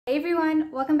Hey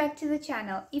everyone, welcome back to the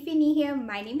channel. If you're new here,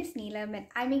 my name is Neelam and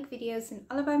I make videos on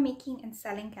all about making and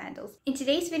selling candles. In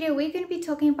today's video, we're going to be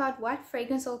talking about what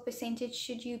fragrance oil percentage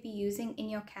should you be using in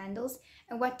your candles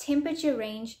and what temperature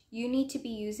range you need to be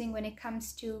using when it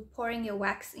comes to pouring your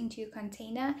wax into your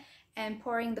container and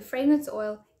pouring the fragrance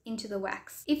oil into the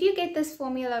wax. If you get this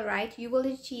formula right, you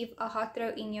will achieve a hot throw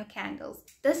in your candles.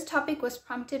 This topic was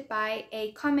prompted by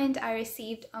a comment I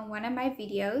received on one of my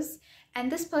videos,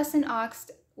 and this person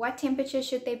asked, what temperature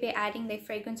should they be adding their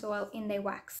fragrance oil in their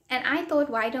wax? And I thought,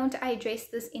 why don't I address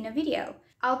this in a video?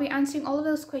 I'll be answering all of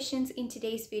those questions in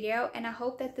today's video, and I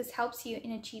hope that this helps you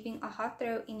in achieving a hot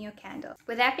throw in your candle.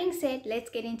 With that being said, let's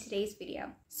get into today's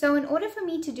video. So in order for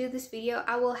me to do this video,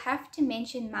 I will have to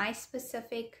mention my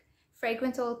specific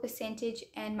fragrance oil percentage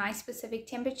and my specific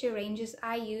temperature ranges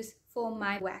I use for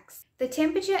my wax. The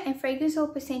temperature and fragrance oil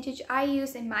percentage I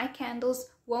use in my candles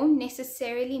won't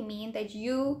necessarily mean that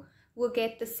you will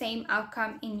get the same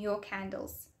outcome in your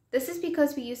candles. This is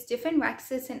because we use different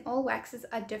waxes and all waxes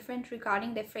are different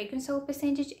regarding their fragrance oil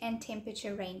percentage and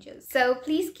temperature ranges. So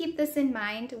please keep this in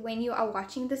mind when you are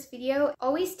watching this video.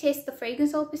 Always test the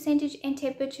fragrance oil percentage and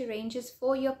temperature ranges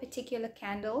for your particular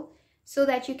candle so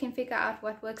that you can figure out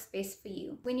what works best for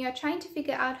you. When you're trying to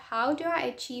figure out how do I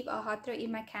achieve a hot throw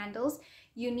in my candles,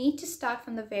 you need to start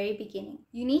from the very beginning.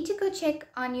 You need to go check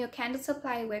on your candle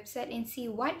supplier website and see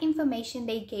what information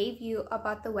they gave you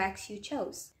about the wax you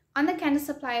chose. On the candle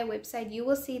supplier website, you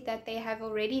will see that they have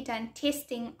already done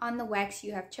testing on the wax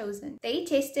you have chosen. They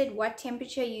tested what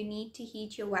temperature you need to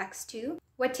heat your wax to,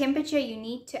 what temperature you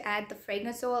need to add the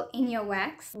fragrance oil in your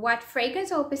wax, what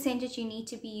fragrance oil percentage you need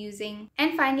to be using,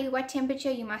 and finally what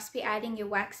temperature you must be adding your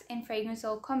wax and fragrance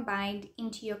oil combined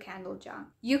into your candle jar.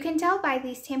 You can tell by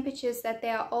these temperatures that they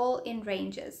are all in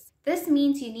ranges. This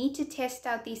means you need to test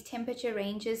out these temperature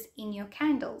ranges in your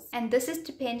candles, and this is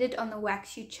dependent on the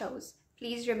wax you chose.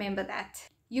 Please remember that.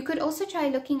 You could also try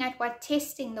looking at what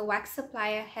testing the wax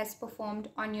supplier has performed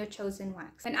on your chosen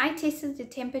wax. When I tested the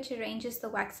temperature ranges the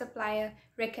wax supplier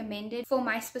recommended for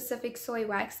my specific soy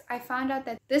wax, I found out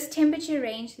that this temperature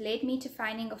range led me to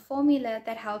finding a formula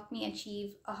that helped me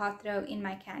achieve a hot throw in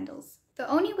my candles. The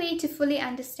only way to fully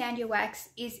understand your wax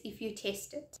is if you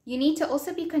test it. You need to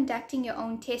also be conducting your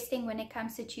own testing when it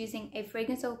comes to choosing a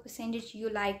fragrance oil percentage you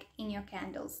like in your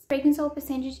candles. Fragrance oil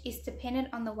percentage is dependent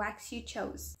on the wax you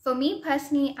chose. For me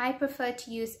personally, I prefer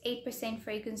to use 8%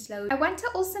 fragrance load. I want to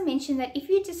also mention that if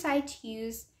you decide to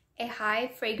use a high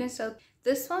fragrance oil,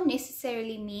 this won't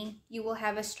necessarily mean you will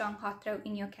have a strong hot throw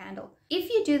in your candle. If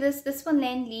you do this, this will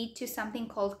then lead to something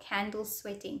called candle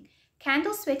sweating.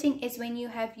 Candle sweating is when you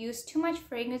have used too much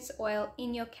fragrance oil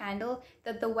in your candle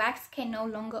that the wax can no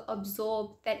longer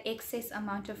absorb that excess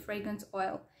amount of fragrance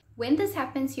oil. When this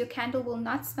happens, your candle will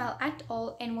not smell at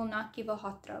all and will not give a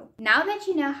hot throw. Now that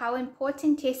you know how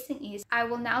important testing is, I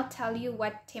will now tell you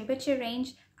what temperature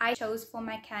range I chose for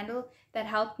my candle that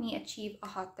helped me achieve a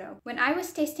hot throw. When I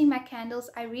was testing my candles,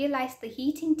 I realized the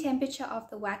heating temperature of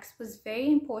the wax was very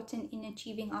important in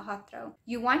achieving a hot throw.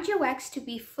 You want your wax to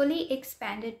be fully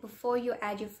expanded before you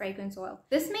add your fragrance oil.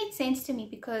 This made sense to me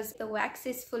because the wax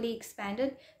is fully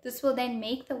expanded. This will then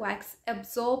make the wax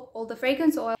absorb all the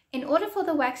fragrance oil. In order for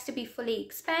the wax to be fully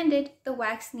expanded, the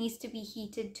wax needs to be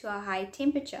heated to a high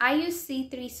temperature. I use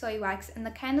C3 Soy Wax, and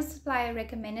the candle supplier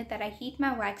recommended that I heat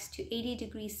my wax to 80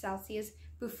 degrees Celsius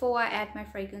before I add my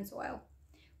fragrance oil.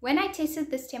 When I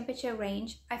tested this temperature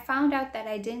range, I found out that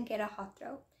I didn't get a hot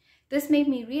throw. This made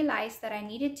me realize that I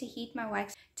needed to heat my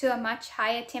wax to a much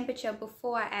higher temperature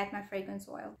before I add my fragrance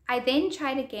oil. I then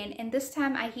tried again, and this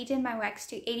time I heated my wax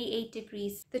to 88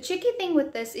 degrees. The tricky thing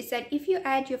with this is that if you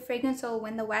add your fragrance oil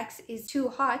when the wax is too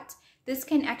hot, this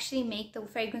can actually make the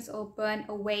fragrance oil burn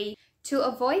away. To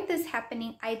avoid this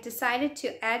happening, I decided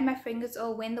to add my fragrance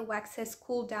oil when the wax has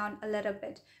cooled down a little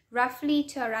bit, roughly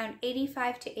to around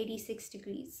 85 to 86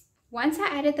 degrees. Once I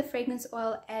added the fragrance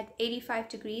oil at 85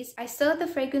 degrees, I stirred the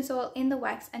fragrance oil in the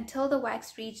wax until the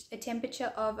wax reached a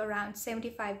temperature of around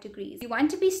 75 degrees. You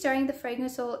want to be stirring the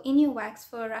fragrance oil in your wax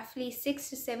for roughly 6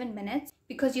 to 7 minutes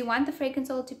because you want the fragrance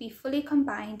oil to be fully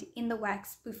combined in the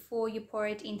wax before you pour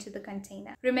it into the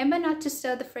container. Remember not to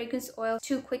stir the fragrance oil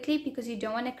too quickly because you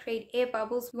don't want to create air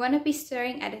bubbles. You want to be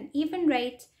stirring at an even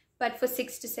rate, but for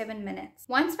 6 to 7 minutes.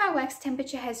 Once my wax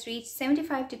temperature has reached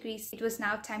 75 degrees, it was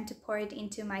now time to pour it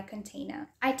into my container.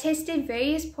 I tested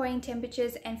various pouring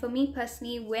temperatures, and for me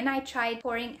personally, when I tried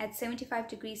pouring at 75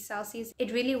 degrees Celsius,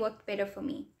 it really worked better for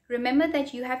me. Remember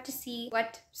that you have to see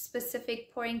what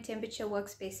specific pouring temperature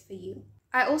works best for you.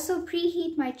 I also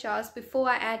preheat my jars before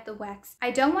I add the wax.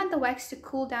 I don't want the wax to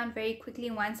cool down very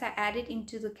quickly once I add it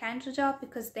into the candle jar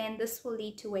because then this will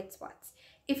lead to wet spots.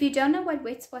 If you don't know what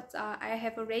wet spots are, I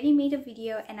have already made a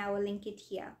video and I will link it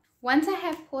here. Once I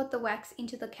have poured the wax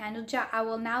into the candle jar, I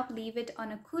will now leave it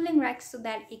on a cooling rack so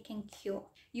that it can cure.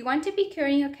 You want to be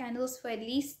curing your candles for at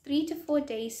least 3 to 4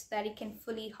 days so that it can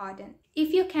fully harden.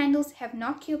 If your candles have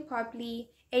not cured properly,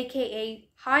 aka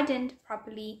hardened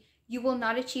properly, you will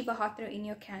not achieve a hot throw in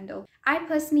your candle. I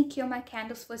personally cure my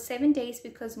candles for 7 days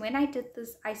because when I did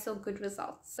this, I saw good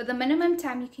results. But the minimum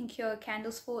time you can cure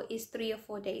candles for is 3 or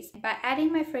 4 days. By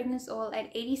adding my fragrance oil at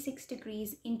 86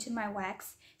 degrees into my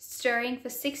wax, stirring for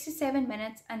 6 to 7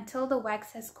 minutes until the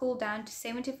wax has cooled down to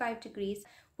 75 degrees,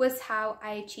 was how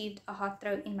I achieved a hot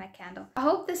throw in my candle. I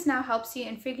hope this now helps you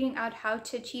in figuring out how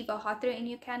to achieve a hot throw in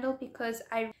your candle, because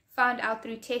I found out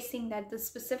through testing that the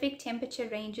specific temperature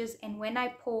ranges and when I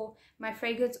pour my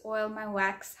fragrance oil, my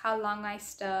wax, how long I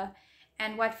stir,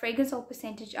 and what fragrance oil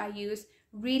percentage I use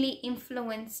really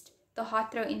influenced the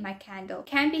hot throw in my candle. It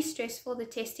can be stressful, the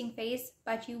testing phase,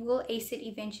 but you will ace it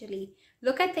eventually.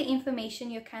 Look at the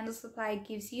information your candle supplier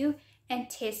gives you and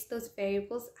test those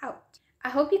variables out. I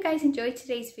hope you guys enjoyed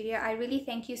today's video. I really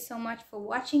thank you so much for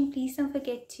watching. Please don't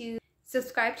forget to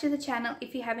subscribe to the channel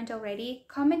if you haven't already.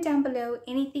 Comment down below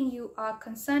anything you are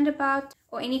concerned about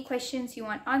or any questions you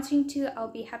want answering to.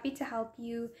 I'll be happy to help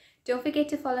you. Don't forget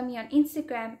to follow me on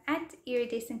Instagram at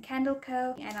Iridescent Candle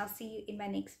Co. And I'll see you in my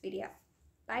next video.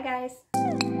 Bye guys.